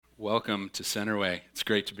Welcome to Centerway. It's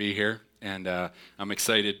great to be here, and I'm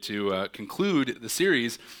excited to conclude the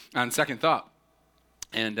series on Second Thought.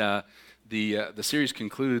 And the series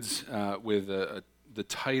concludes with the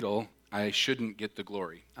title, I Shouldn't Get the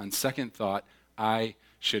Glory. On second thought, I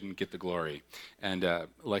shouldn't get the glory. And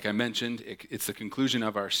like I mentioned, it's the conclusion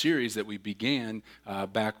of our series that we began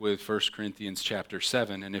back with 1 Corinthians chapter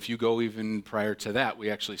 7. And if you go even prior to that,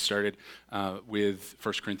 we actually started with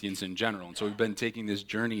 1 Corinthians in general. And so we've been taking this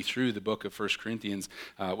journey through the book of 1 Corinthians,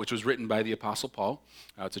 which was written by the Apostle Paul.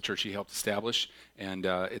 It's a church he helped establish, and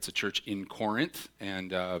it's a church in Corinth,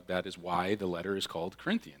 and that is why the letter is called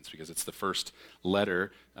Corinthians, because it's the first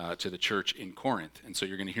letter to the church in Corinth. And so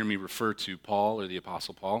you're going to hear me refer to Paul or the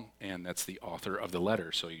Apostle Paul, and that's the author of the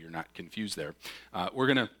letter, so you're not confused there. We're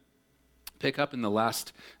going to pick up in the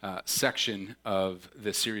last section of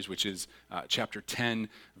this series, which is chapter 10,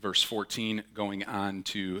 verse 14, going on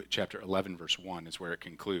to chapter 11, verse 1 is where it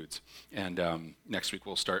concludes. And next week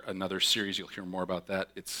we'll start another series. You'll hear more about that.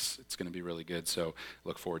 It's going to be really good, so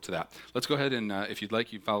look forward to that. Let's go ahead and, if you'd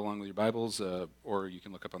like, you follow along with your Bibles, or you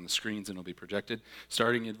can look up on the screens and it'll be projected.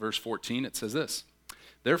 Starting at verse 14, it says this: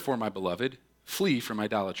 "Therefore, my beloved, flee from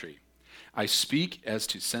idolatry. I speak as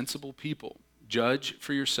to sensible people. Judge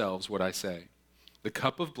for yourselves what I say. The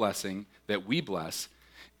cup of blessing that we bless,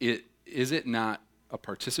 is it not a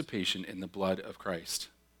participation in the blood of Christ?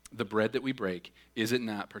 The bread that we break, is it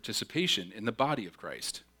not participation in the body of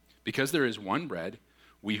Christ? Because there is one bread,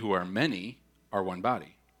 we who are many are one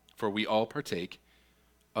body, for we all partake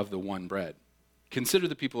of the one bread. Consider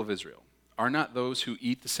the people of Israel. Are not those who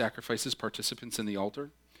eat the sacrifices participants in the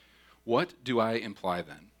altar? What do I imply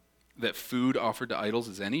then? That food offered to idols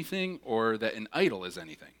is anything, or that an idol is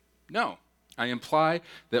anything? No, I imply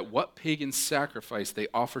that what pagans sacrifice they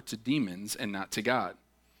offer to demons and not to God.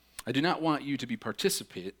 I do not want you to be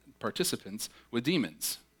participants with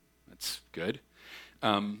demons." That's good.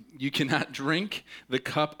 "You cannot drink the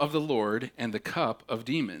cup of the Lord and the cup of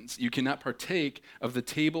demons. You cannot partake of the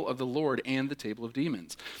table of the Lord and the table of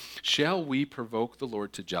demons. Shall we provoke the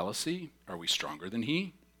Lord to jealousy? Are we stronger than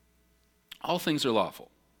he? All things are lawful,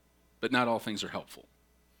 but not all things are helpful.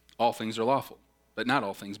 All things are lawful, but not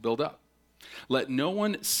all things build up. Let no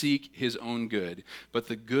one seek his own good, but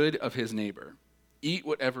the good of his neighbor. Eat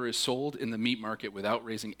whatever is sold in the meat market without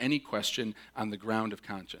raising any question on the ground of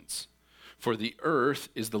conscience. For the earth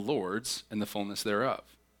is the Lord's and the fullness thereof.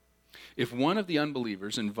 If one of the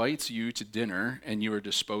unbelievers invites you to dinner and you are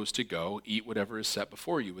disposed to go, eat whatever is set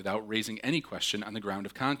before you without raising any question on the ground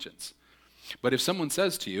of conscience. But if someone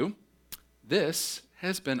says to you, 'This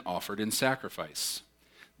has been offered in sacrifice,'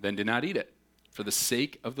 then do not eat it, for the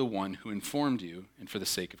sake of the one who informed you and for the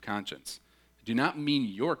sake of conscience. I do not mean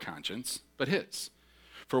your conscience, but his.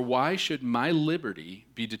 For why should my liberty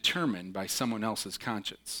be determined by someone else's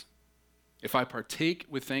conscience? If I partake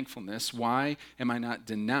with thankfulness, why am I not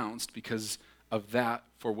denounced because of that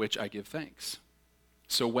for which I give thanks?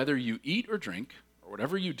 So whether you eat or drink, or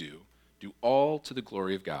whatever you do all to the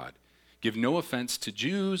glory of God. Give no offense to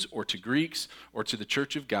Jews or to Greeks or to the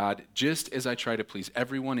church of God, just as I try to please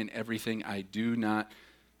everyone in everything. I do not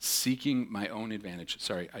seeking my own advantage.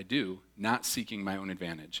 Not seeking my own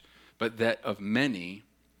advantage, but that of many,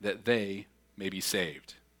 that they may be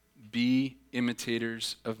saved. Be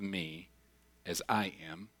imitators of me as I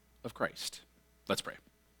am of Christ." Let's pray.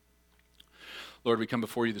 Lord, we come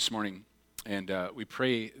before you this morning, and we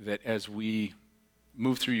pray that as we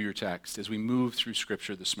move through your text, as we move through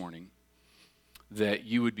Scripture this morning, that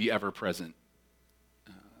you would be ever present.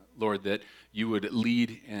 Lord, that you would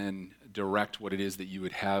lead and direct what it is that you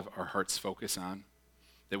would have our hearts focus on,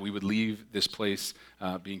 that we would leave this place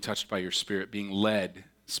being touched by your Spirit, being led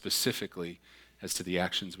specifically as to the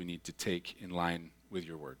actions we need to take in line with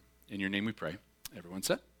your word. In your name we pray. Everyone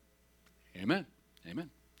said? Amen.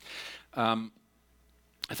 Amen.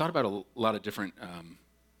 I thought about a lot of different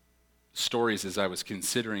stories as I was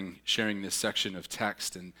considering sharing this section of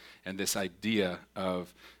text and this idea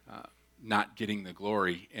of not getting the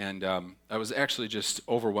glory. And I was actually just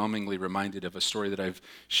overwhelmingly reminded of a story that I've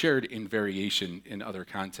shared in variation in other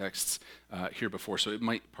contexts here before. So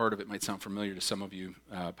part of it might sound familiar to some of you,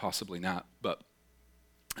 possibly not, but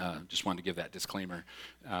just wanted to give that disclaimer.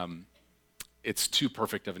 It's too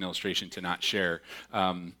perfect of an illustration to not share.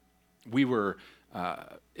 We were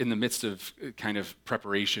in the midst of kind of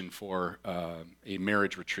preparation for a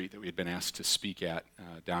marriage retreat that we had been asked to speak at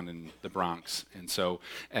down in the Bronx. And so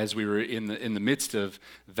as we were in the midst of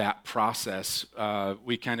that process,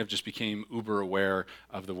 we kind of just became uber aware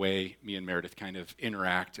of the way me and Meredith kind of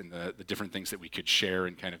interact and the different things that we could share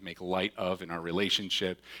and kind of make light of in our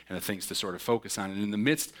relationship and the things to sort of focus on. And in the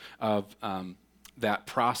midst of that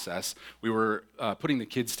process, we were putting the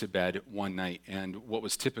kids to bed one night, and what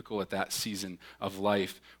was typical at that season of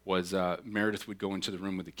life was Meredith would go into the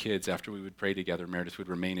room with the kids. After we would pray together, Meredith would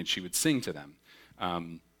remain and she would sing to them.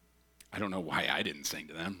 I don't know why I didn't sing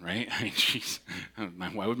to them, right? I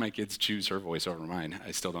mean, why would my kids choose her voice over mine?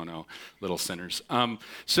 I still don't know, little sinners. In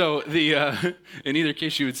either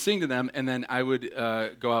case, she would sing to them, and then I would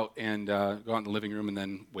go out in the living room and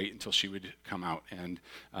then wait until she would come out. And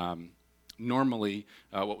normally,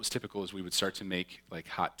 what was typical is we would start to make like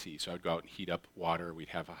hot tea. So I would go out and heat up water. We'd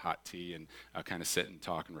have a hot tea and kind of sit and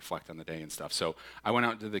talk and reflect on the day and stuff. So I went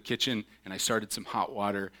out into the kitchen and I started some hot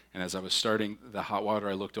water. And as I was starting the hot water,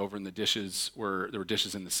 I looked over and there were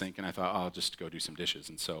dishes in the sink. And I thought, oh, I'll just go do some dishes.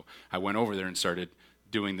 And so I went over there and started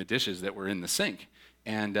doing the dishes that were in the sink.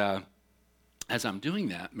 And as I'm doing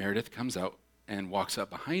that, Meredith comes out and walks up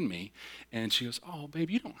behind me, and she goes, "Oh, babe,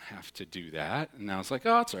 you don't have to do that." And I was like,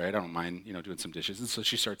 "Oh, it's all right. I don't mind, doing some dishes." And so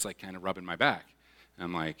she starts like kind of rubbing my back. And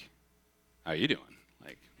I'm like, "How you doing?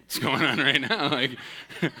 Like, what's going on right now? Like,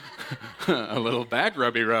 a little back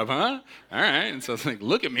rubby rub, huh? All right." And so I was like,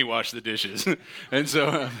 "Look at me wash the dishes." And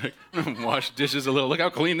so I'm like, wash dishes a little. Look how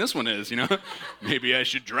clean this one is, Maybe I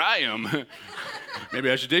should dry them.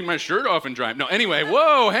 Maybe I should take my shirt off and dry them. No, anyway,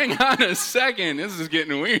 whoa, hang on a second. This is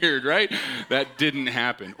getting weird, right? That didn't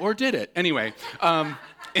happen. Or did it? Anyway,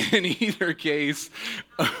 in either case,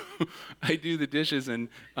 I do the dishes, and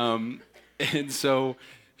so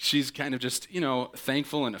she's kind of just,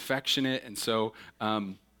 thankful and affectionate. And so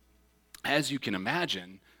as you can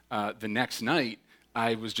imagine, the next night,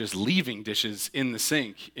 I was just leaving dishes in the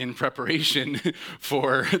sink in preparation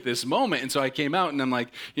for this moment. And so I came out and I'm like,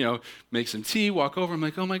 make some tea, walk over. I'm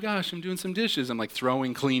like, oh my gosh, I'm doing some dishes. I'm like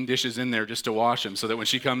throwing clean dishes in there just to wash them so that when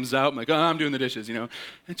she comes out, I'm like, oh, I'm doing the dishes, And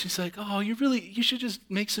she's like, oh, you should just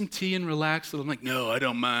make some tea and relax. So I'm like, no, I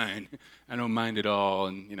don't mind. I don't mind at all.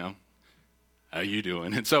 And, how you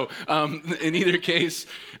doing? And so in either case,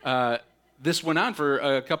 this went on for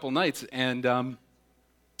a couple nights. And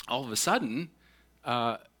all of a sudden,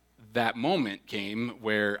 that moment came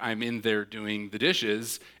where I'm in there doing the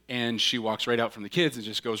dishes, and she walks right out from the kids and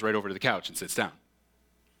just goes right over to the couch and sits down.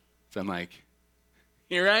 So I'm like,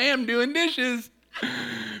 here I am doing dishes,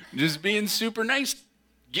 just being super nice,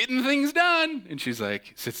 getting things done. And she's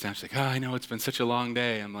like, sits down, she's like, oh, I know, it's been such a long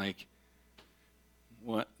day. I'm like,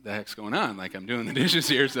 what the heck's going on? Like, I'm doing the dishes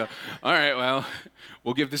here, so all right, well,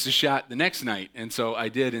 we'll give this a shot the next night. And so I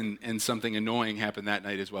did, and something annoying happened that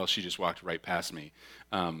night as well. She just walked right past me.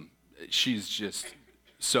 She's just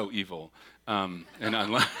so evil. And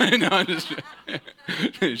no, I'm just,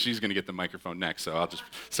 she's going to get the microphone next, so I'll just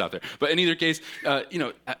stop there. But in either case,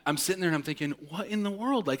 I'm sitting there and I'm thinking, what in the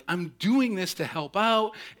world? Like, I'm doing this to help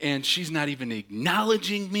out, and she's not even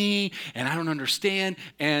acknowledging me, and I don't understand.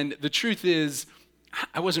 And the truth is,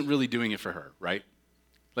 I wasn't really doing it for her, right?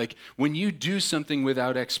 Like, when you do something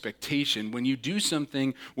without expectation, when you do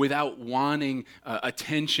something without wanting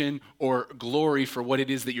attention or glory for what it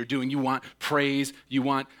is that you're doing, you want praise, you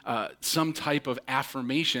want some type of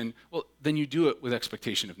affirmation, well, then you do it with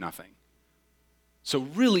expectation of nothing. So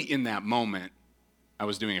really in that moment, I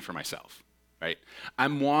was doing it for myself, right?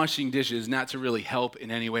 I'm washing dishes not to really help in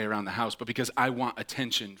any way around the house, but because I want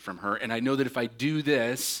attention from her. And I know that if I do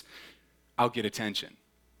this, I'll get attention,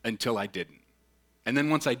 until I didn't. And then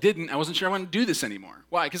once I didn't, I wasn't sure I wanted to do this anymore.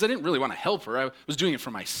 Why? Because I didn't really want to help her. I was doing it for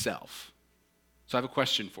myself. So I have a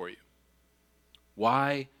question for you.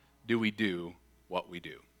 Why do we do what we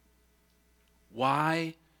do?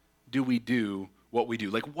 Why do we do what we do?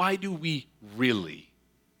 Like, why do we really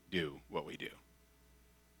do what we do?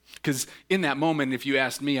 Because in that moment, if you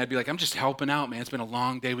asked me, I'd be like, I'm just helping out, man. It's been a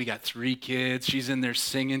long day. We got 3 kids. She's in there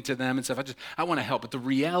singing to them and stuff. I want to help. But the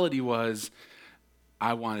reality was,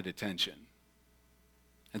 I wanted attention.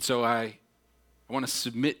 And so I want to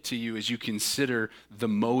submit to you as you consider the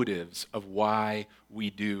motives of why we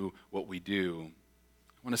do what we do.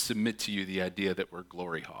 I want to submit to you the idea that we're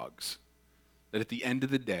glory hogs. That at the end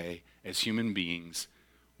of the day, as human beings,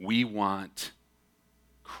 we want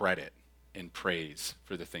credit and praise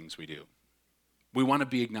for the things we do. We want to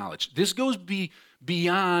be acknowledged. This goes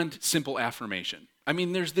beyond simple affirmation. I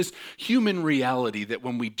mean, there's this human reality that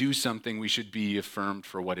when we do something, we should be affirmed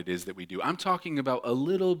for what it is that we do. I'm talking about a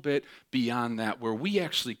little bit beyond that, where we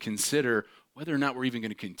actually consider whether or not we're even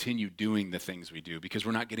going to continue doing the things we do because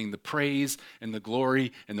we're not getting the praise and the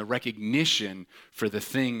glory and the recognition for the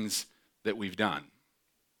things that we've done.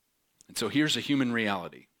 And so here's a human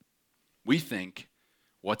reality. We think,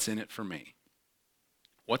 what's in it for me?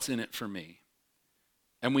 What's in it for me?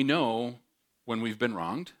 And we know when we've been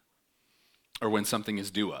wronged or when something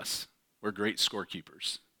is due us. We're great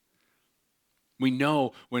scorekeepers. We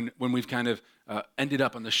know when we've kind of ended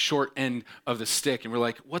up on the short end of the stick and we're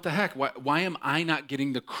like, what the heck? Why am I not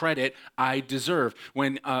getting the credit I deserve?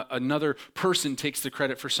 When another person takes the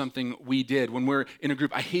credit for something we did. When we're in a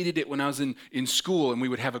group, I hated it when I was in school and we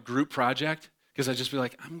would have a group project because I'd just be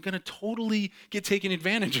like, I'm going to totally get taken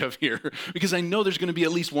advantage of here because I know there's going to be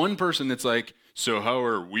at least one person that's like, so how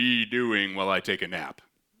are we doing while I take a nap?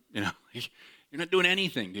 You know, you're not doing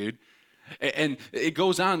anything, dude. And it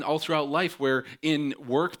goes on all throughout life where in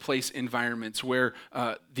workplace environments where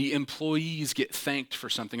the employees get thanked for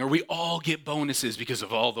something or we all get bonuses because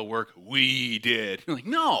of all the work we did. You're like,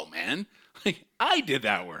 no, man. Like, I did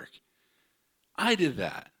that work. I did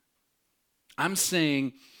that. I'm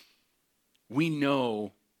saying we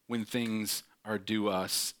know when things are due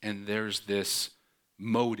us and there's this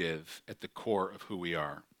motive at the core of who we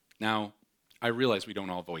are. Now, I realize we don't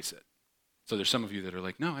all voice it. So there's some of you that are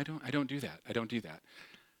like, no, I don't do that. I don't do that.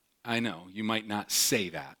 I know, you might not say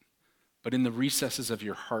that, but in the recesses of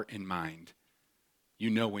your heart and mind, you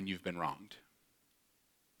know when you've been wronged.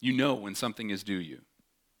 You know when something is due you.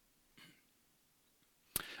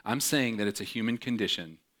 I'm saying that it's a human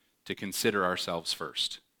condition to consider ourselves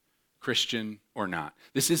first, Christian or not.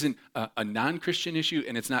 This isn't a non-Christian issue,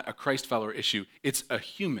 and it's not a Christ follower issue. It's a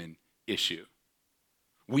human issue.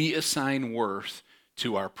 We assign worth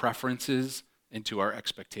to our preferences and to our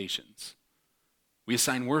expectations. We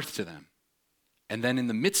assign worth to them. And then in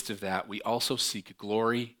the midst of that, we also seek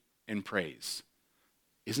glory and praise.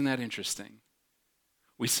 Isn't that interesting?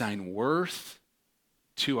 We assign worth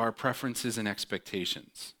to our preferences and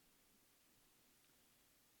expectations.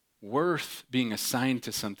 Worth being assigned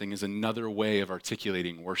to something is another way of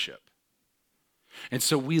articulating worship. And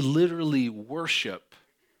so we literally worship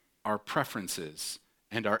our preferences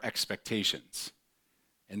and our expectations.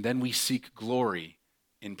 And then we seek glory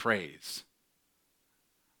in praise.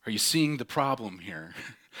 Are you seeing the problem here?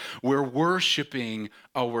 We're worshiping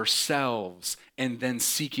ourselves and then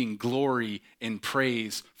seeking glory and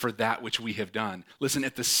praise for that which we have done. Listen,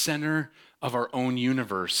 at the center of our own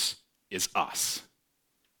universe is us.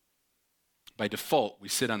 By default, we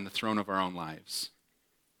sit on the throne of our own lives.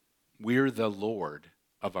 We're the Lord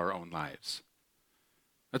of our own lives.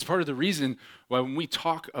 That's part of the reason why when we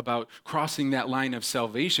talk about crossing that line of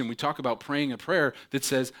salvation, we talk about praying a prayer that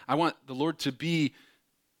says, I want the Lord to be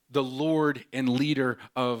the Lord and leader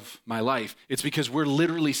of my life. It's because we're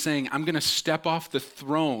literally saying, I'm going to step off the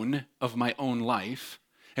throne of my own life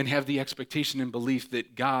and have the expectation and belief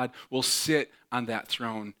that God will sit on that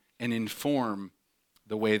throne and inform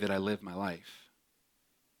the way that I live my life.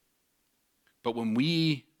 But when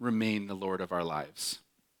we remain the Lord of our lives,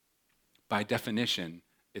 by definition,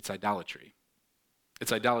 it's idolatry.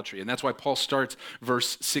 It's idolatry. And that's why Paul starts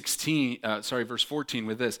verse 14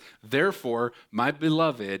 with this. Therefore, my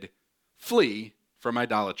beloved, flee from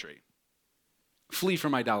idolatry. Flee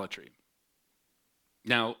from idolatry.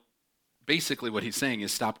 Now, basically what he's saying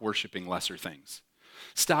is stop worshiping lesser things.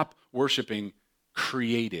 Stop worshiping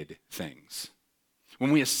created things.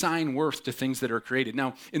 When we assign worth to things that are created.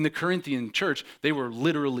 Now, in the Corinthian church, they were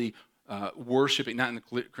literally worshiping, not in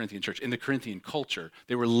the Corinthian church, in the Corinthian culture,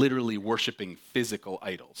 they were literally worshiping physical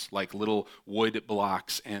idols, like little wood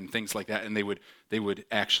blocks and things like that, and they would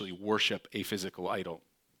actually worship a physical idol.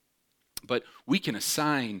 But we can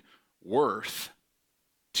assign worth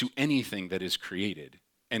to anything that is created,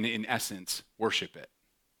 and in essence, worship it.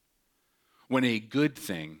 When a good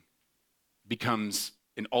thing becomes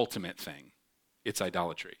an ultimate thing, it's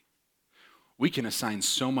idolatry. We can assign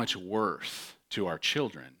so much worth to our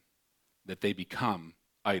children that they become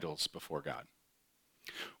idols before God.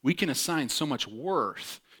 We can assign so much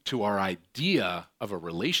worth to our idea of a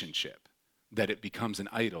relationship that it becomes an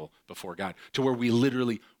idol before God, to where we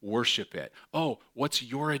literally worship it. Oh, what's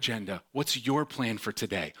your agenda? What's your plan for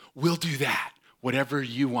today? We'll do that, whatever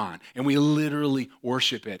you want. And we literally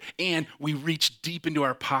worship it. And we reach deep into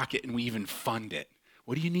our pocket and we even fund it.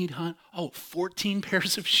 What do you need, hon? Oh, 14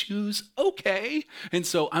 pairs of shoes? Okay. And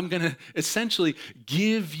so I'm going to essentially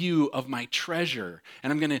give you of my treasure,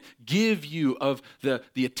 and I'm going to give you of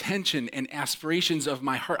the attention and aspirations of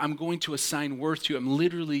my heart. I'm going to assign worth to you. I'm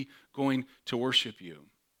literally going to worship you.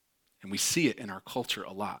 And we see it in our culture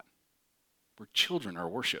a lot, where children are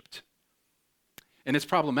worshiped. And it's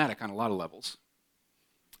problematic on a lot of levels.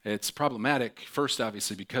 It's problematic, first,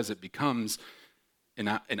 obviously, because it becomes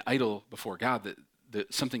an idol before God, that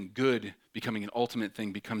something good becoming an ultimate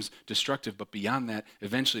thing becomes destructive, but beyond that,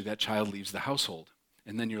 eventually that child leaves the household,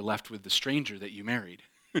 and then you're left with the stranger that you married.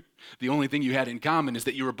 The only thing you had in common is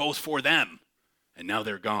that you were both for them, and now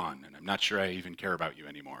they're gone, and I'm not sure I even care about you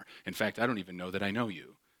anymore. In fact, I don't even know that I know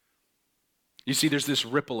you. You see, there's this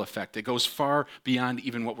ripple effect that goes far beyond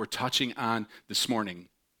even what we're touching on this morning.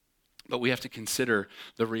 But we have to consider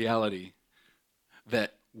the reality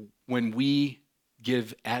that when we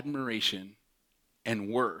give admiration and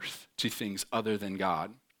worth to things other than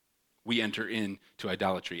God, we enter into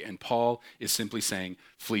idolatry. And Paul is simply saying,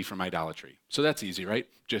 flee from idolatry. So that's easy, right?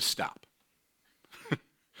 Just stop.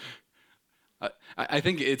 I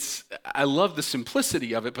think I love the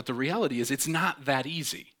simplicity of it, but the reality is it's not that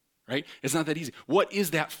easy, right? It's not that easy. What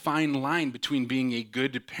is that fine line between being a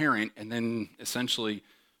good parent and then essentially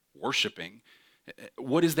worshiping?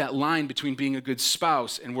 What is that line between being a good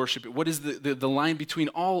spouse and worshiping? What is the line between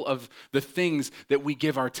all of the things that we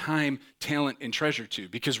give our time, talent, and treasure to?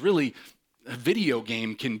 Because really, a video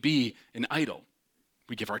game can be an idol.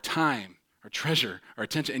 We give our time, our treasure, our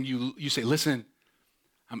attention, and you say, listen,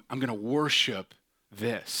 I'm going to worship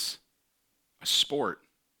this. A sport,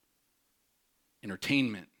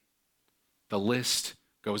 entertainment, the list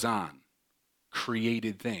goes on.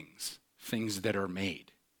 Created things, things that are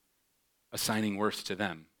made, assigning worth to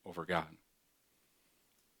them over God.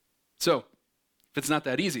 So, if it's not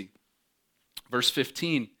that easy, verse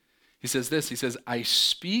 15, he says this, he says, I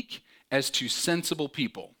speak as to sensible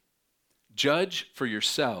people. Judge for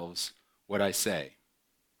yourselves what I say.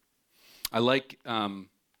 I like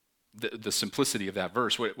the simplicity of that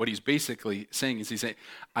verse. What he's basically saying is he's saying,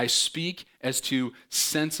 I speak as to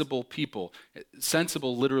sensible people.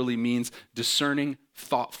 Sensible literally means discerning,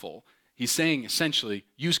 thoughtful. He's saying essentially,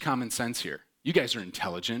 use common sense here. You guys are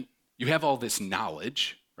intelligent. You have all this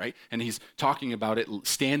knowledge, right? And he's talking about it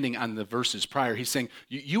standing on the verses prior. He's saying,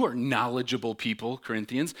 you are knowledgeable people,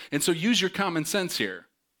 Corinthians, and so use your common sense here.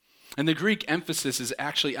 And the Greek emphasis is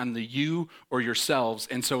actually on the you or yourselves.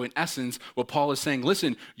 And so in essence, what Paul is saying,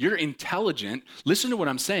 listen, you're intelligent. Listen to what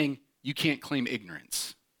I'm saying. You can't claim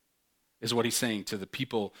ignorance, is what he's saying to the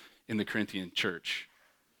people in the Corinthian church.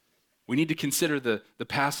 We need to consider the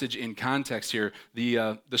passage in context here.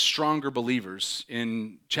 The stronger believers,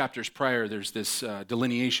 in chapters prior, there's this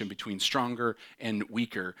delineation between stronger and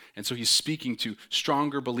weaker. And so he's speaking to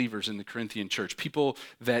stronger believers in the Corinthian church, people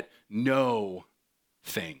that know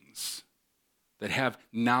things, that have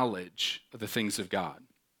knowledge of the things of God.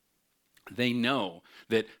 They know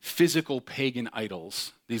that physical pagan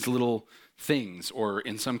idols, these little things, or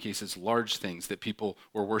in some cases large things that people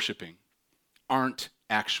were worshiping, aren't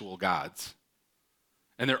actual gods.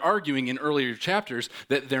 And they're arguing in earlier chapters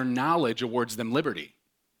that their knowledge awards them liberty.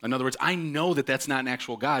 In other words, I know that that's not an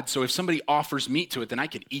actual God, so if somebody offers meat to it, then I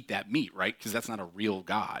can eat that meat, right? Because that's not a real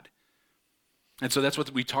God. And so that's what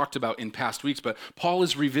we talked about in past weeks. But Paul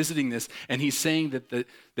is revisiting this, and he's saying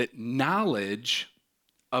that knowledge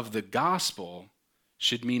of the gospel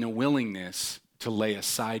should mean a willingness to lay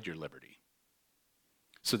aside your liberty.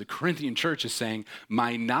 So the Corinthian church is saying,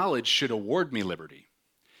 my knowledge should award me liberty.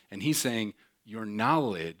 And he's saying, your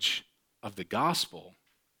knowledge of the gospel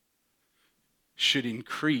should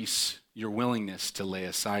increase your willingness to lay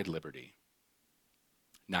aside liberty,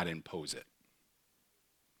 not impose it.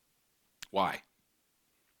 Why?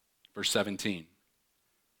 Verse 17,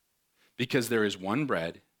 because there is one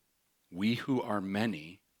bread, we who are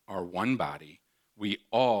many are one body, we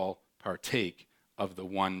all partake of the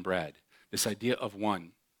one bread. This idea of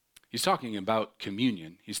one. He's talking about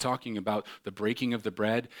communion. He's talking about the breaking of the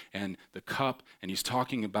bread and the cup, and he's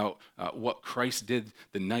talking about what Christ did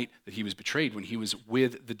the night that he was betrayed when he was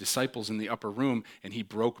with the disciples in the upper room, and he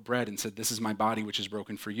broke bread and said, this is my body which is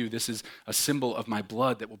broken for you. This is a symbol of my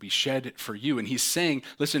blood that will be shed for you. And he's saying,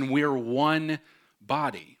 listen, we're one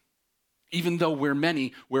body. Even though we're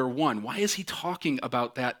many, we're one. Why is he talking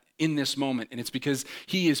about that in this moment? And it's because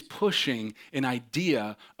he is pushing an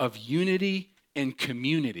idea of unity and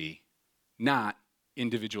community, not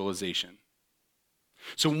individualization.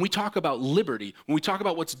 So when we talk about liberty, when we talk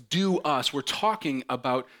about what's due us, we're talking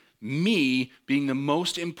about me being the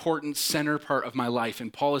most important center part of my life.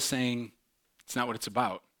 And Paul is saying, it's not what it's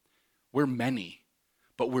about. We're many,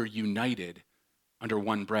 but we're united under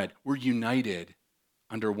one bread. We're united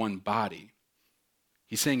under one body.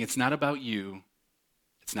 He's saying it's not about you,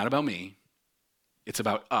 it's not about me, it's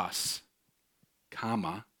about us,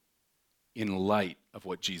 comma, in light of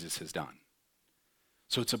what Jesus has done.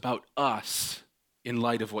 So it's about us in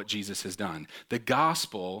light of what Jesus has done. The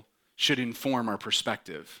gospel should inform our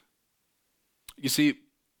perspective. You see,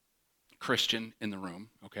 Christian in the room,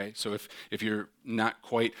 okay? So if you're not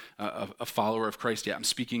quite a follower of Christ yet, I'm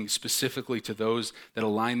speaking specifically to those that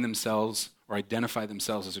align themselves or identify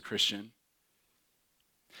themselves as a Christian.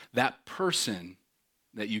 That person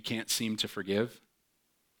that you can't seem to forgive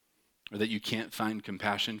or that you can't find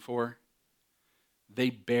compassion for, they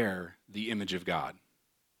bear the image of God.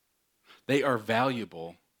 They are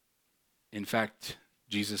valuable. In fact,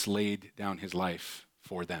 Jesus laid down his life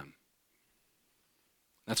for them.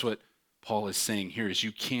 That's what Paul is saying here, is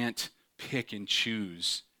you can't pick and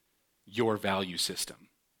choose your value system.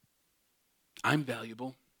 I'm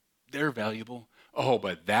valuable. They're valuable. Oh,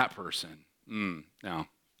 but that person, no.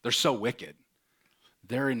 They're so wicked.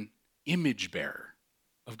 They're an image bearer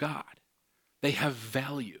of God. They have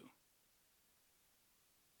value.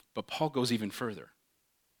 But Paul goes even further.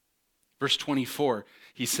 Verse 24,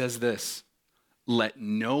 he says this, let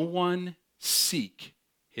no one seek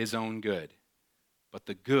his own good, but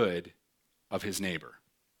the good of his neighbor.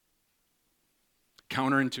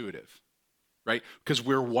 Counterintuitive, right? Because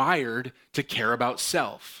we're wired to care about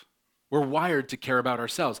self. We're wired to care about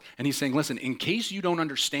ourselves. And he's saying, listen, in case you don't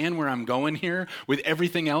understand where I'm going here with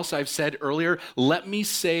everything else I've said earlier, let me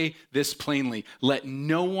say this plainly. Let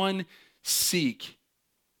no one seek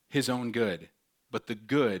his own good, but the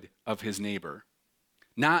good of his neighbor.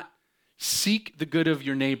 Not seek the good of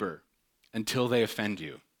your neighbor until they offend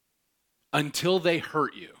you, until they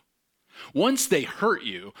hurt you. Once they hurt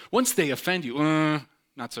you, once they offend you,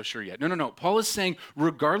 not so sure yet. No. Paul is saying,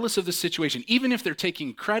 regardless of the situation, even if they're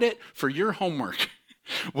taking credit for your homework,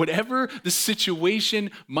 whatever the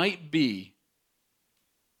situation might be,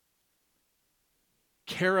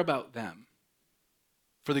 care about them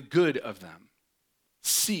for the good of them.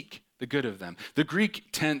 Seek the good of them. The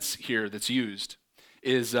Greek tense here that's used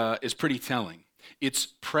is pretty telling. It's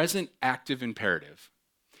present active imperative.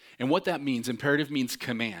 And what that means, imperative means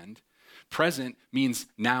command. Present means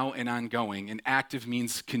now and ongoing, and active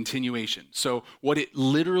means continuation. So what it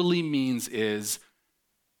literally means is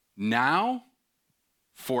now,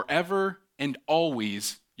 forever, and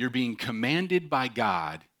always, you're being commanded by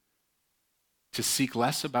God to seek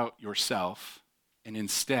less about yourself and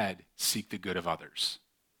instead seek the good of others.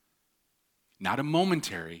 Not a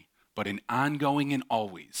momentary, but an ongoing and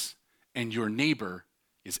always. And your neighbor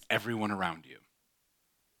is everyone around you.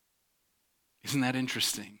 Isn't that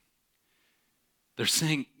interesting?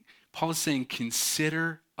 Paul is saying,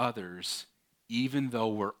 consider others even though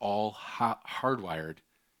we're all hardwired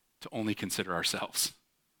to only consider ourselves.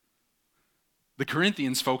 The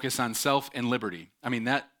Corinthians focus on self and liberty. I mean,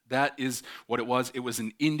 that is what it was. It was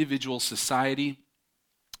an individual society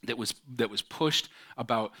that was pushed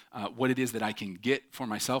about what it is that I can get for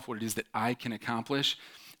myself, what it is that I can accomplish,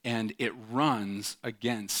 and it runs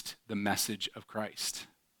against the message of Christ,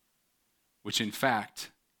 which in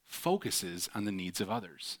fact focuses on the needs of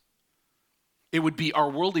others. It would be our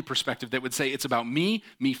worldly perspective that would say it's about me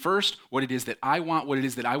first, what it is that I want, what it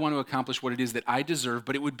is that I want to accomplish, what it is that I deserve,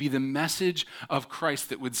 but it would be the message of Christ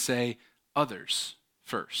that would say others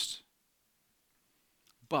first.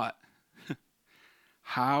 But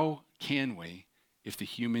how can we if the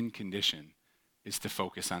human condition is to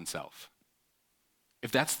focus on self?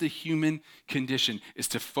 If that's the human condition, is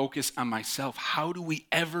to focus on myself, how do we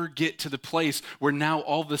ever get to the place where now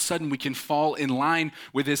all of a sudden we can fall in line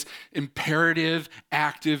with this imperative,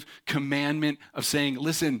 active commandment of saying,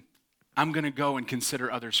 listen, I'm going to go and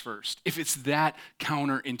consider others first? If it's that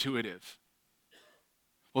counterintuitive.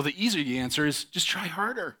 Well, the easy answer is just try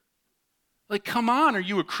harder. Like, come on, are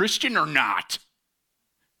you a Christian or not?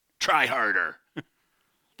 Try harder.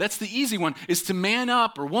 That's the easy one, is to man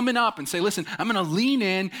up or woman up and say, listen, I'm going to lean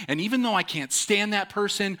in, and even though I can't stand that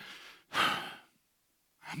person,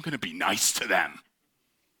 I'm going to be nice to them.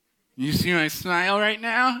 You see my smile right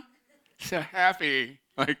now? So happy.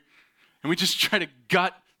 And we just try to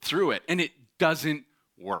gut through it, and it doesn't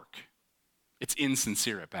work. It's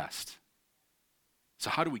insincere at best. So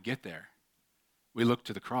how do we get there? We look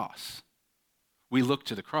to the cross. We look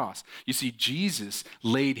to the cross. You see, Jesus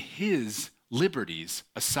laid his liberties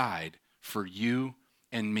aside for you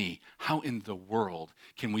and me. How in the world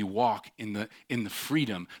can we walk in the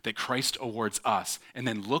freedom that Christ awards us and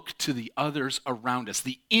then look to the others around us,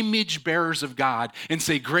 the image bearers of God, and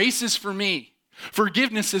say, grace is for me,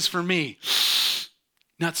 forgiveness is for me.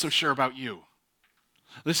 Not so sure about you.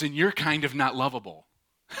 Listen, you're kind of not lovable.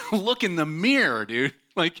 Look in the mirror, dude.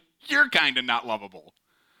 You're kind of not lovable.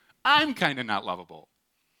 I'm kind of not lovable.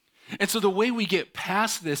 And so the way we get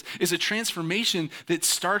past this is a transformation that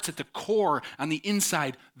starts at the core, on the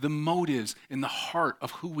inside, the motives in the heart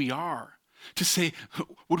of who we are. To say,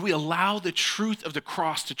 would we allow the truth of the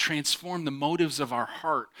cross to transform the motives of our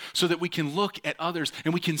heart so that we can look at others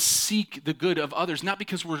and we can seek the good of others, not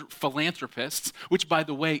because we're philanthropists, which, by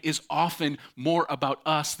the way, is often more about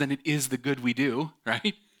us than it is the good we do,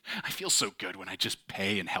 right? I feel so good when I just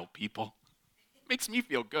pay and help people. It makes me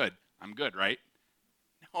feel good. I'm good, right?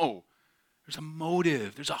 No, there's a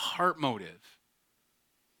motive. There's a heart motive.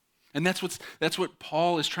 And that's what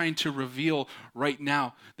Paul is trying to reveal right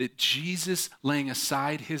now, that Jesus laying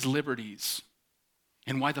aside his liberties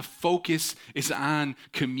and why the focus is on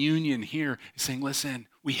communion here is saying, listen,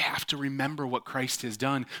 we have to remember what Christ has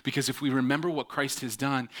done, because if we remember what Christ has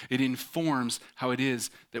done, it informs how it is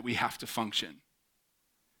that we have to function.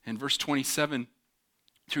 In verse 27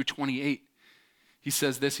 through 28, he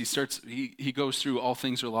says this, he goes through all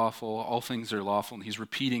things are lawful, and he's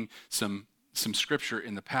repeating some scripture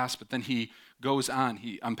in the past, but then he goes on,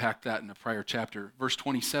 he unpacked that in a prior chapter. Verse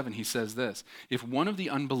 27, he says this, if one of the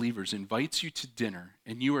unbelievers invites you to dinner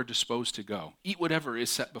and you are disposed to go, eat whatever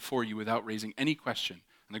is set before you without raising any question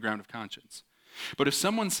on the ground of conscience. But if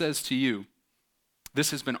someone says to you,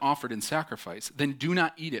 this has been offered in sacrifice, then do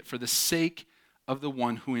not eat it for the sake of the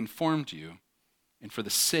one who informed you and for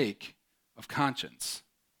the sake of conscience.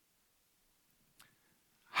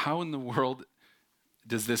 How in the world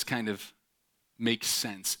does this kind of make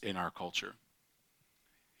sense in our culture?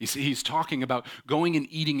 He's talking about going and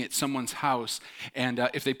eating at someone's house, and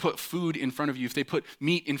if they put food in front of you, if they put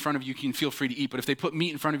meat in front of you, you can feel free to eat. But if they put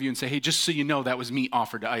meat in front of you and say, hey, just so you know that was meat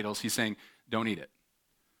offered to idols, he's saying, don't eat it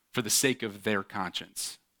for the sake of their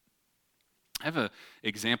conscience. I have an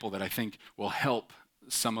example that I think will help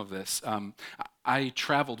some of this. I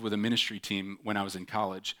traveled with a ministry team when I was in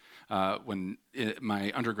college.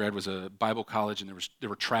 My undergrad was a Bible college, and there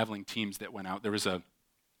were traveling teams that went out. There was a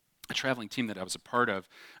traveling team that I was a part of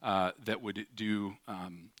that would do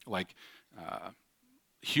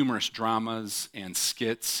humorous dramas and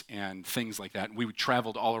skits and things like that. And we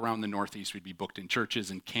traveled all around the Northeast. We'd be booked in churches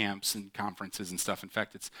and camps and conferences and stuff. In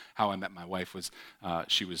fact, it's how I met my wife.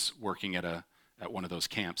 She was working at one of those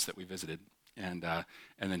camps that we visited. And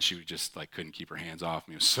then she would just couldn't keep her hands off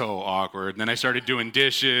me. It was so awkward. And then I started doing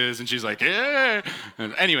dishes, and she's like, "Yeah."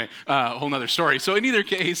 And anyway, whole nother story. So in either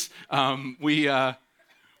case,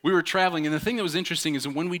 we were traveling, and the thing that was interesting is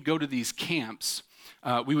that when we'd go to these camps,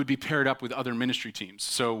 we would be paired up with other ministry teams.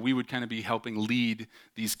 So we would kind of be helping lead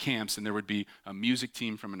these camps, and there would be a music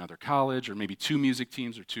team from another college, or maybe two music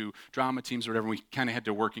teams or two drama teams or whatever. We kind of had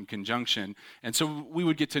to work in conjunction. And so we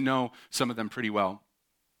would get to know some of them pretty well.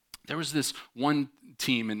 There was this one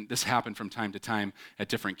team, and this happened from time to time at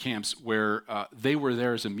different camps, where they were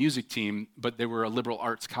there as a music team, but they were a liberal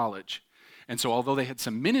arts college. And so although they had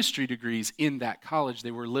some ministry degrees in that college,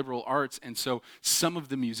 they were liberal arts, and so some of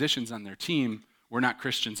the musicians on their team were not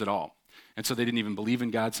Christians at all. And so they didn't even believe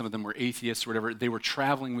in God. Some of them were atheists or whatever. They were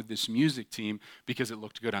traveling with this music team because it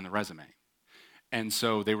looked good on the resume. And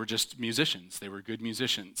so they were just musicians. They were good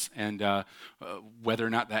musicians. And whether or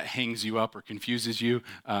not that hangs you up or confuses you,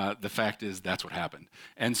 the fact is that's what happened.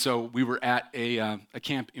 And so we were at a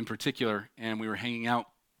camp in particular, and we were hanging out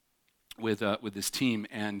with this team.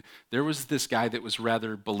 And there was this guy that was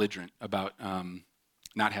rather belligerent about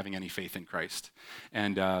not having any faith in Christ.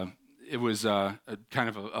 And it was a kind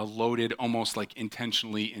of a loaded, almost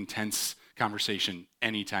intentionally intense conversation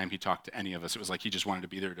anytime he talked to any of us. It was like he just wanted to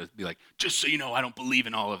be there to be like, just so you know, I don't believe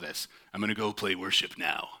in all of this. I'm going to go play worship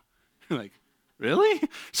now. Like, really?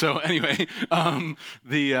 So anyway,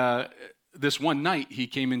 this one night he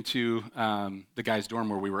came into the guy's dorm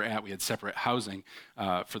where we were at. We had separate housing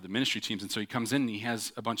for the ministry teams. And so he comes in and he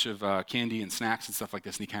has a bunch of candy and snacks and stuff like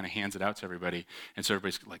this, and he kind of hands it out to everybody. And so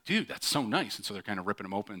everybody's like, dude, that's so nice. And so they're kind of ripping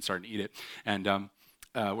them open and starting to eat it. And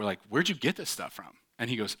we're like, where'd you get this stuff from? And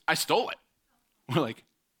he goes, I stole it. We're like,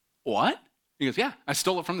 what? He goes, yeah, I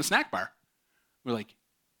stole it from the snack bar. We're like,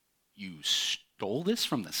 you stole this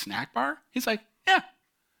from the snack bar? He's like, yeah.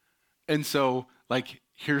 And so,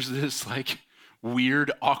 here's this,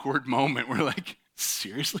 weird, awkward moment where,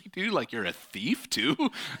 seriously, dude? You're a thief, too?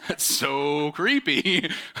 That's so creepy.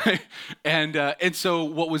 And so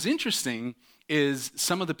what was interesting is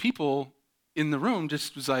some of the people in the room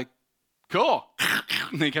just was like, cool.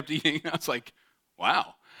 And they kept eating. I was like,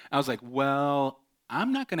 wow. I was like, well,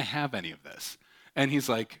 I'm not going to have any of this. And he's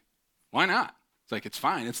like, why not? It's like, it's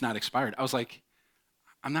fine. It's not expired. I was like,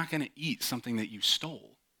 I'm not going to eat something that you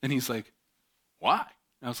stole. And he's like, why?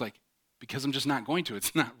 And I was like, because I'm just not going to.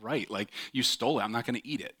 It's not right. You stole it. I'm not going to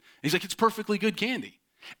eat it. And he's like, it's perfectly good candy.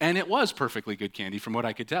 And it was perfectly good candy from what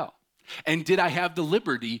I could tell. And did I have the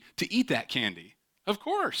liberty to eat that candy? Of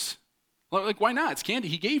course. Why not? It's candy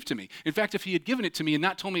he gave to me. In fact, if he had given it to me and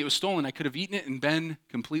not told me it was stolen, I could have eaten it and been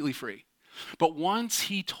completely free. But once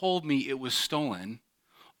he told me it was stolen,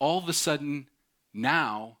 all of a sudden,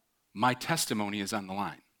 now my testimony is on the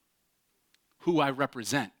line. Who I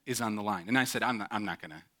represent is on the line. And I said, I'm not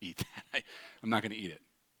going to eat that. I'm not going to eat it.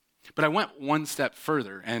 But I went one step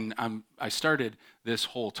further, and I started this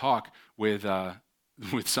whole talk with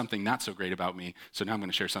with something not so great about me, so now I'm going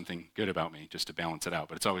to share something good about me just to balance it out.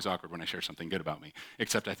 But it's always awkward when I share something good about me,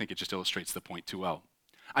 except I think it just illustrates the point too well.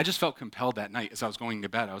 I just felt compelled that night as I was going to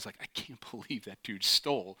bed. I was like, I can't believe that dude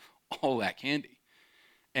stole all that candy.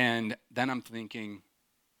 And then I'm thinking,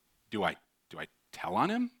 do I tell on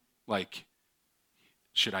him? Like,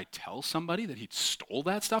 should I tell somebody that he stole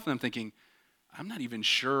that stuff? And I'm thinking, I'm not even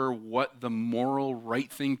sure what the moral right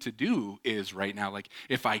thing to do is right now. Like,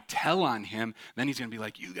 if I tell on him, then he's going to be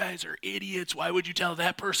like, you guys are idiots. Why would you tell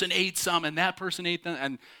that person ate some and that person ate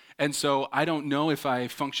them? And so I don't know if I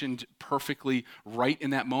functioned perfectly right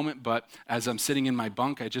in that moment, but as I'm sitting in my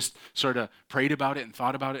bunk, I just sort of prayed about it and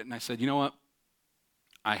thought about it, and I said, you know what?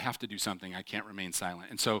 I have to do something. I can't remain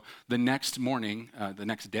silent. And so the next morning, the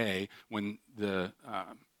next day, when the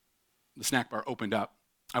snack bar opened up,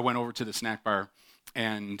 I went over to the snack bar,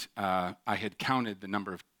 and I had counted the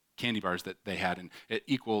number of candy bars that they had, and it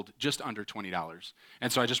equaled just under $20.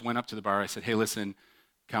 And so I just went up to the bar. I said, hey, listen,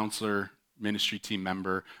 counselor, ministry team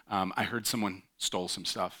member, I heard someone stole some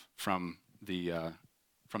stuff from the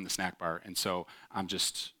snack bar, and so I'm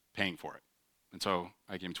just paying for it. And so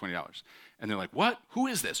I gave him $20. And they're like, what? Who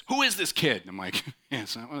is this? Who is this kid? And I'm like, yeah,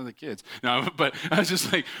 it's not one of the kids. No, but I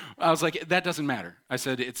was like, that doesn't matter. I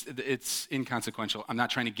said, it's inconsequential. I'm not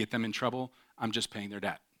trying to get them in trouble. I'm just paying their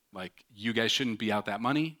debt. Like, you guys shouldn't be out that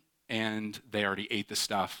money, and they already ate the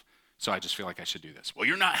stuff, so I just feel like I should do this. Well,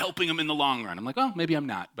 you're not helping them in the long run. I'm like, oh, maybe I'm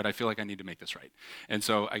not, but I feel like I need to make this right. And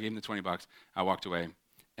so I gave him the $20. I walked away,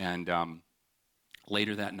 and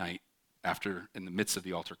later that night, in the midst of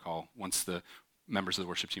the altar call, once the members of the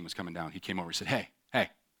worship team was coming down, he came over and said, hey, I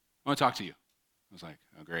want to talk to you. I was like,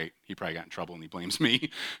 oh, great. He probably got in trouble and he blames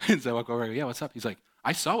me. And so I walk over and go, yeah, what's up? He's like,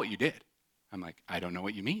 I saw what you did. I'm like, I don't know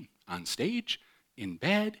what you mean. On stage, in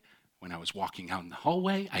bed, when I was walking out in the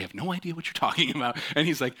hallway, I have no idea what you're talking about. And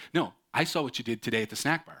he's like, no, I saw what you did today at the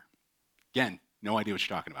snack bar. Again, no idea what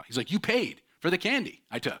you're talking about. He's like, you paid for the candy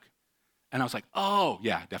I took. And I was like, oh,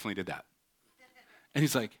 yeah, definitely did that. And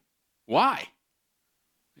he's like, why?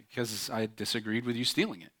 Because I disagreed with you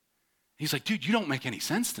stealing it. He's like, dude, you don't make any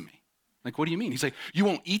sense to me. Like, what do you mean? He's like, you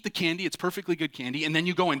won't eat the candy, it's perfectly good candy, and then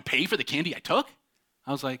you go and pay for the candy I took?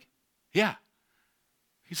 I was like, yeah.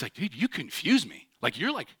 He's like, dude, you confuse me. Like,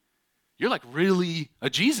 you're like really a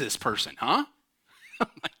Jesus person, huh? I'm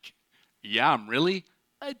like, yeah, I'm really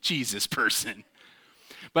a Jesus person.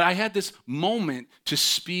 But I had this moment to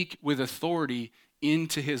speak with authority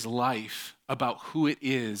into his life about who it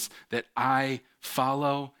is that I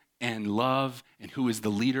follow and love and who is the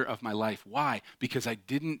leader of my life. Why? Because I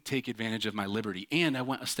didn't take advantage of my liberty, and I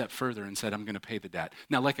went a step further and said, I'm going to pay the debt.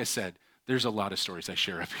 Now, like I said, there's a lot of stories I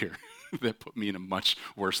share up here that put me in a much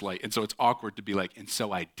worse light. And so it's awkward to be like, and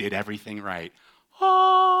so I did everything right.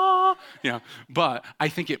 But I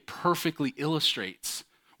think it perfectly illustrates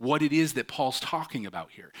what it is that Paul's talking about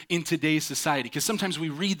here in today's society. Because sometimes we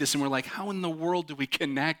read this and we're like, how in the world do we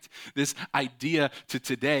connect this idea to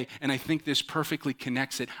today? And I think this perfectly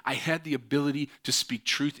connects it. I had the ability to speak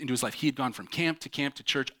truth into his life. He had gone from camp to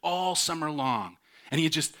church all summer long. And he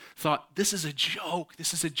had just thought, this is a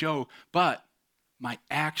joke. But my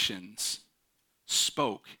actions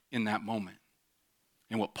spoke in that moment.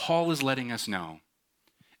 And what Paul is letting us know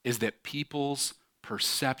is that people's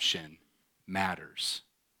perception matters.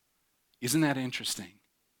 Isn't that interesting?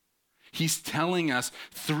 He's telling us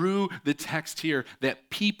through the text here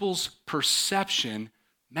that people's perception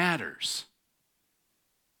matters.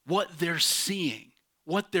 What they're seeing,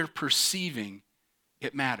 what they're perceiving,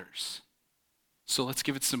 it matters. So let's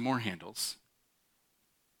give it some more handles.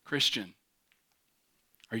 Christian,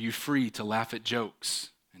 are you free to laugh at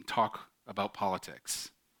jokes and talk about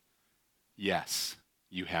politics? Yes,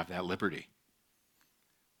 you have that liberty.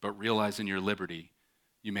 But realize in your liberty,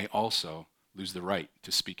 you may also lose the right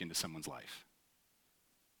to speak into someone's life.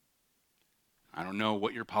 I don't know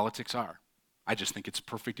what your politics are. I just think it's a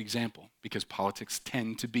perfect example because politics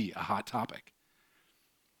tend to be a hot topic.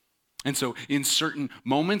 And so in certain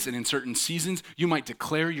moments and in certain seasons, you might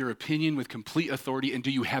declare your opinion with complete authority. And do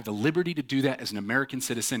you have the liberty to do that as an American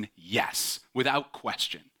citizen? Yes, without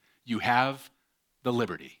question. You have the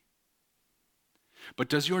liberty. But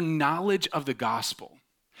does your knowledge of the gospel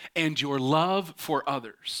and your love for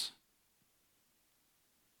others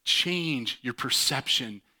change your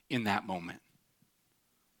perception in that moment?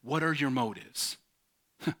 What are your motives?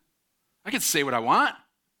 I can say what I want.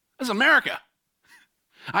 This is America.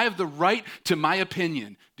 I have the right to my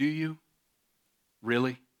opinion. Do you?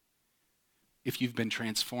 Really? If you've been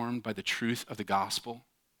transformed by the truth of the gospel,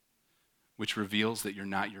 which reveals that you're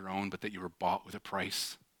not your own, but that you were bought with a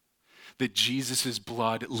price, that Jesus'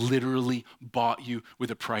 blood literally bought you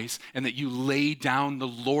with a price, and that you lay down the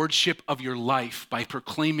lordship of your life by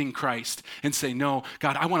proclaiming Christ and say, no,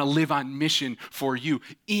 God, I want to live on mission for you.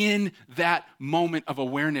 In that moment of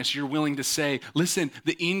awareness, you're willing to say, listen,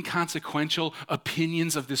 the inconsequential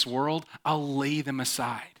opinions of this world, I'll lay them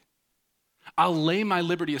aside. I'll lay my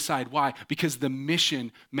liberty aside. Why? Because the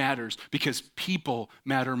mission matters, because people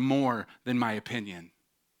matter more than my opinion.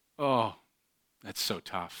 Oh, that's so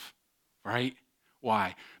tough, right?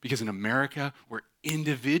 Why? Because in America, we're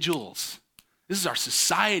individuals. This is our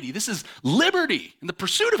society. This is liberty and the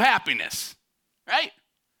pursuit of happiness, right?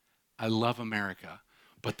 I love America,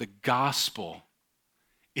 but the gospel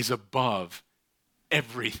is above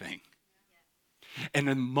everything. And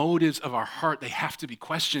the motives of our heart, they have to be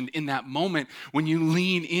questioned in that moment when you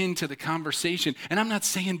lean into the conversation. And I'm not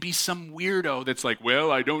saying be some weirdo that's like,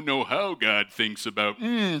 well, I don't know how God thinks about,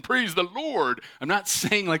 praise the Lord. I'm not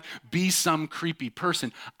saying like be some creepy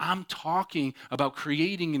person. I'm talking about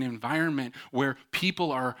creating an environment where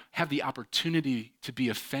people have the opportunity to be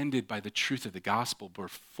offended by the truth of the gospel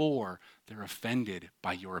before they're offended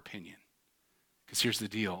by your opinion. Because here's the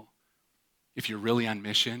deal. If you're really on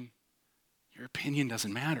mission, your opinion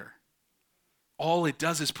doesn't matter. All it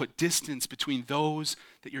does is put distance between those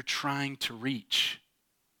that you're trying to reach.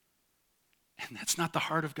 And that's not the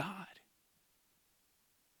heart of God.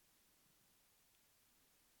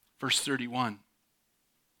 Verse 31.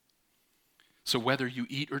 So whether you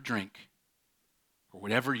eat or drink, or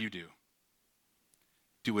whatever you do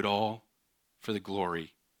it all for the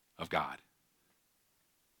glory of God.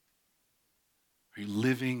 Are you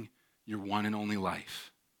living your one and only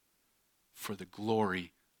life for the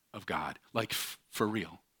glory of God? Like for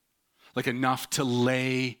real. Like enough to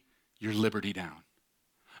lay your liberty down.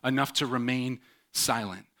 Enough to remain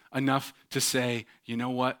silent. Enough to say, you know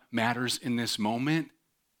what matters in this moment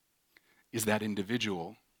is that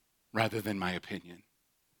individual rather than my opinion.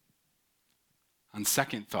 On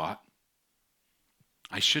second thought,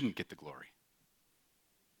 I shouldn't get the glory.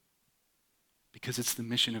 Because it's the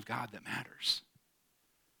mission of God that matters.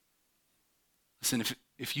 Listen,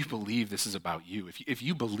 if you believe this is about you, if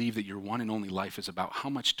you believe that your one and only life is about how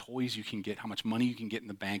much toys you can get, how much money you can get in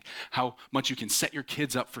the bank, how much you can set your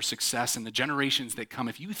kids up for success and the generations that come,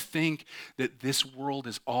 if you think that this world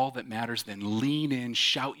is all that matters, then lean in,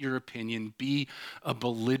 shout your opinion, be a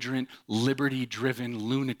belligerent, liberty-driven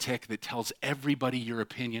lunatic that tells everybody your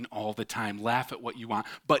opinion all the time, laugh at what you want.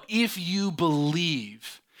 But if you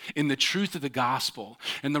believe in the truth of the gospel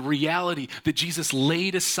and the reality that Jesus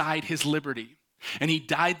laid aside his liberty, and he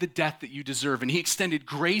died the death that you deserve, and he extended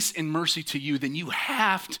grace and mercy to you, then you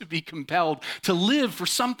have to be compelled to live for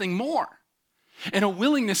something more. And a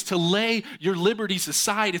willingness to lay your liberties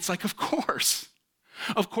aside, it's like, of course,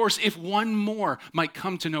 if one more might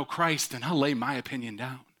come to know Christ, then I'll lay my opinion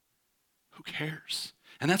down. Who cares?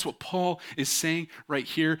 And that's what Paul is saying right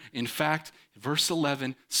here. In fact, verse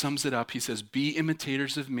 11 sums it up. He says, be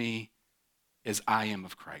imitators of me as I am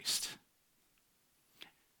of Christ.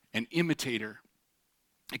 An imitator,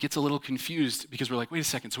 it gets a little confused because we're like, wait a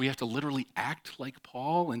second, so we have to literally act like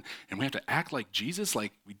Paul and we have to act like Jesus,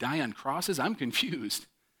 like we die on crosses? I'm confused.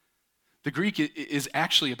 The Greek is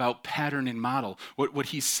actually about pattern and model. What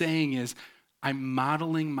he's saying is, I'm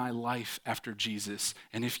modeling my life after Jesus,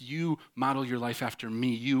 and if you model your life after me,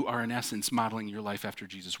 you are in essence modeling your life after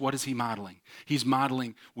Jesus. What is he modeling? He's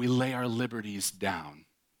modeling we lay our liberties down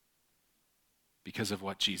because of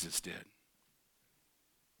what Jesus did.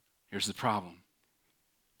 Here's the problem.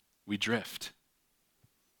 We drift.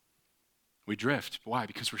 We drift. Why?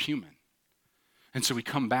 Because we're human. And so we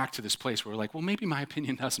come back to this place where we're like, well, maybe my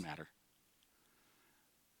opinion does matter.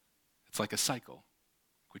 It's like a cycle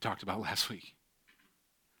we talked about last week.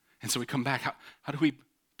 And so we come back. How do we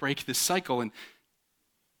break this cycle?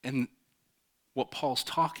 And what Paul's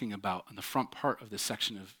talking about in the front part of this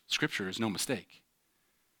section of Scripture is no mistake.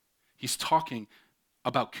 He's talking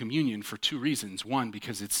about communion for two reasons. One,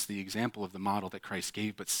 because it's the example of the model that Christ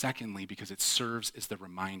gave, but secondly, because it serves as the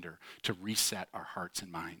reminder to reset our hearts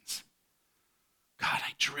and minds. God,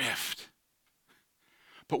 I drift.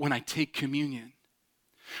 But when I take communion,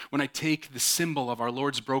 when I take the symbol of our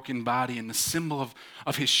Lord's broken body and the symbol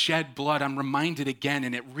of his shed blood, I'm reminded again,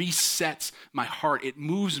 and it resets my heart. It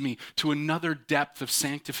moves me to another depth of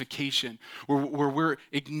sanctification where we're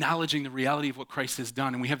acknowledging the reality of what Christ has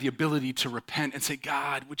done, and we have the ability to repent and say,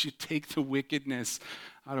 God, would you take the wickedness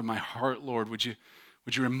out of my heart, Lord? Would you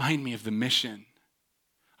remind me of the mission,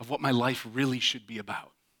 of what my life really should be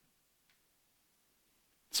about?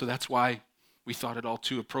 So that's why we thought it all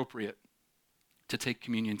too appropriate to take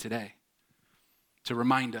communion today, to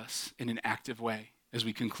remind us in an active way as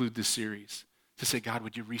we conclude this series, to say, God,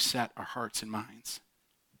 would you reset our hearts and minds?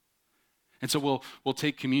 And so we'll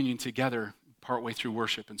take communion together partway through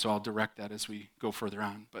worship, and so I'll direct that as we go further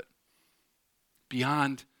on. But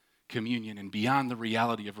beyond communion and beyond the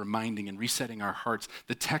reality of reminding and resetting our hearts,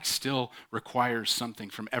 the text still requires something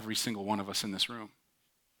from every single one of us in this room.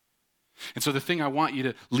 And so the thing I want you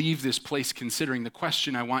to leave this place considering, the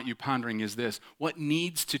question I want you pondering is this: what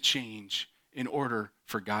needs to change in order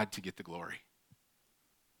for God to get the glory?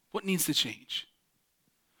 What needs to change?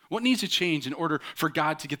 What needs to change in order for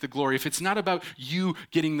God to get the glory? If it's not about you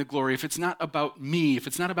getting the glory, if it's not about me, if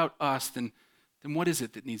it's not about us, then what is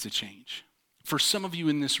it that needs to change? For some of you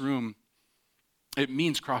in this room, it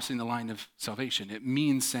means crossing the line of salvation. It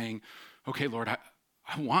means saying, okay, Lord, I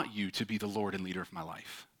want you to be the Lord and leader of my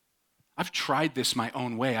life. I've tried this my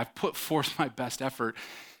own way. I've put forth my best effort,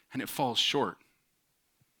 and it falls short.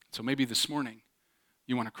 So maybe this morning,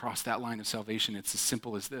 you want to cross that line of salvation. It's as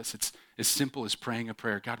simple as this. It's as simple as praying a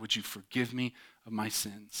prayer. God, would you forgive me of my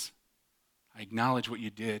sins? I acknowledge what you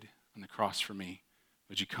did on the cross for me.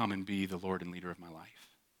 Would you come and be the Lord and leader of my life?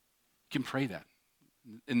 You can pray that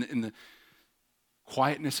in the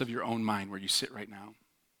quietness of your own mind where you sit right now.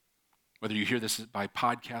 Whether you hear this by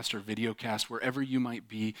podcast or videocast, wherever you might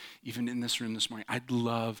be, even in this room this morning, I'd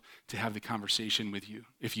love to have the conversation with you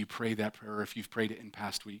if you pray that prayer or if you've prayed it in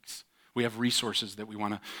past weeks. We have resources that we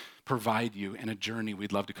want to provide you and a journey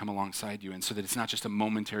we'd love to come alongside you in so that it's not just a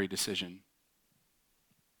momentary decision.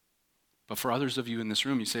 But for others of you in this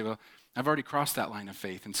room, you say, well, I've already crossed that line of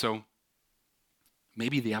faith. And so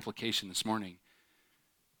maybe the application this morning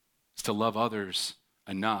is to love others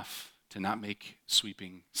enough to not make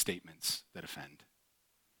sweeping statements that offend.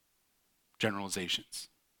 Generalizations.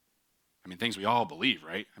 I mean, things we all believe,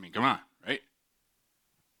 right? I mean, come on, right?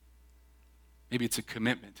 Maybe it's a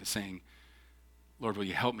commitment to saying, Lord, will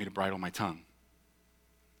you help me to bridle my tongue?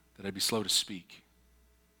 That I'd be slow to speak,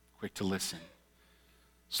 quick to listen,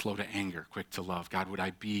 slow to anger, quick to love. God, would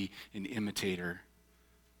I be an imitator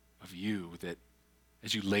of you, that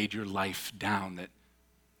as you laid your life down, that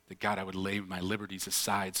God, I would lay my liberties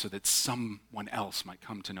aside so that someone else might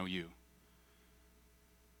come to know you.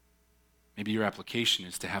 Maybe your application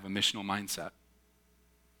is to have a missional mindset.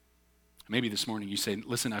 Maybe this morning you say,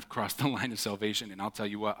 listen, I've crossed the line of salvation, and I'll tell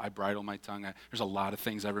you what, I bridle my tongue. There's a lot of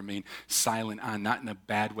things I remain silent on, not in a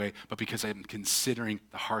bad way, but because I'm considering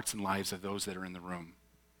the hearts and lives of those that are in the room.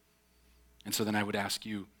 And so then I would ask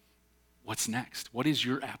you, what's next? What is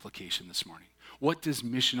your application this morning? What does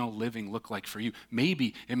missional living look like for you?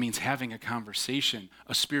 Maybe it means having a conversation,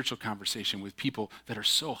 a spiritual conversation with people that are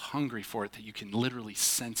so hungry for it that you can literally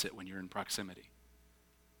sense it when you're in proximity.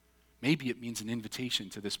 Maybe it means an invitation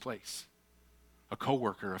to this place. A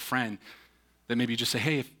coworker, a friend, that maybe you just say,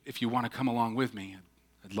 hey, if you want to come along with me,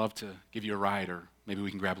 I'd love to give you a ride, or maybe we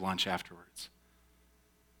can grab lunch afterwards.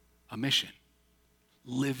 A mission.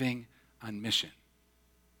 Living on mission.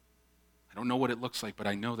 I don't know what it looks like, but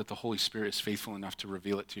I know that the Holy Spirit is faithful enough to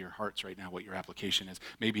reveal it to your hearts right now, what your application is.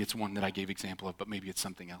 Maybe it's one that I gave example of, but maybe it's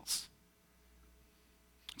something else.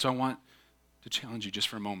 So I want to challenge you just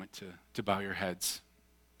for a moment to bow your heads,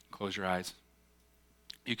 close your eyes.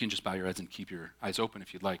 You can just bow your heads and keep your eyes open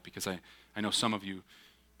if you'd like, because I know some of you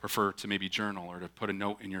prefer to maybe journal or to put a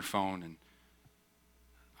note in your phone. And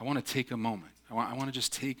I want to take a moment. I want to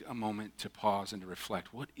just take a moment to pause and to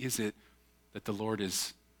reflect. What is it that the Lord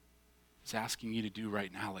is asking you to do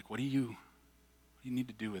right now? Like, what do you need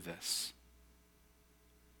to do with this?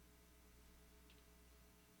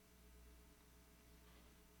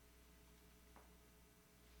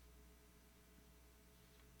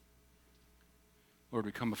 Lord,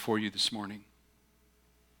 we come before you this morning.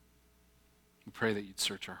 We pray that you'd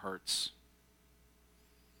search our hearts.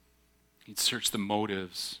 You'd search the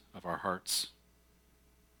motives of our hearts.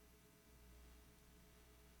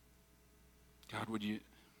 God, would you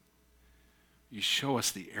show us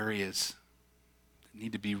the areas that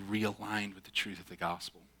need to be realigned with the truth of the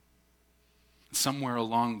gospel? Somewhere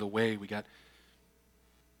along the way, we got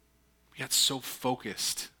so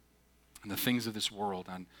focused on the things of this world,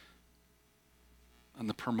 on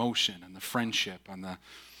the promotion, on the friendship, on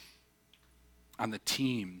the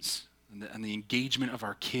teams, and the engagement of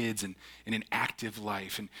our kids and in an active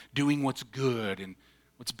life and doing what's good and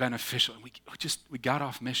what's beneficial. And we got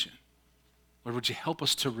off mission. Lord, would you help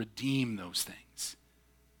us to redeem those things?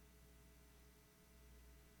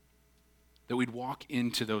 That we'd walk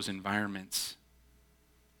into those environments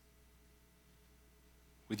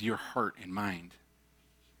with your heart in mind.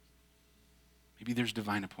 Maybe there's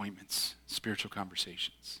divine appointments, spiritual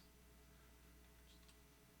conversations.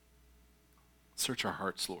 Search our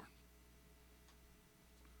hearts, Lord.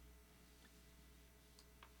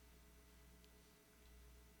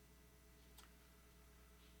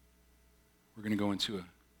 We're going to go into a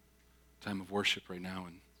time of worship right now,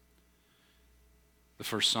 and the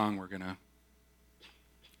first song we're going to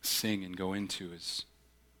sing and go into is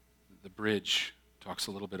the bridge. Talks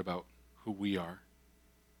a little bit about who we are.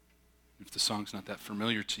 If the song's not that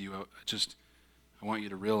familiar to you, I want you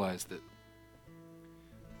to realize that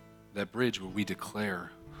that bridge where we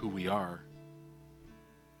declare who we are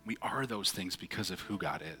those things because of who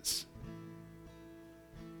God is.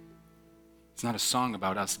 It's not a song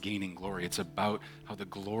about us gaining glory. It's about how the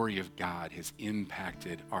glory of God has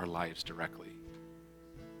impacted our lives directly.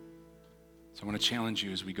 So I want to challenge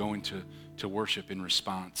you as we go into worship in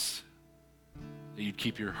response, that you'd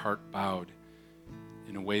keep your heart bowed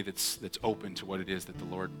in a way that's open to what it is that the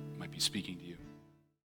Lord might be speaking to you.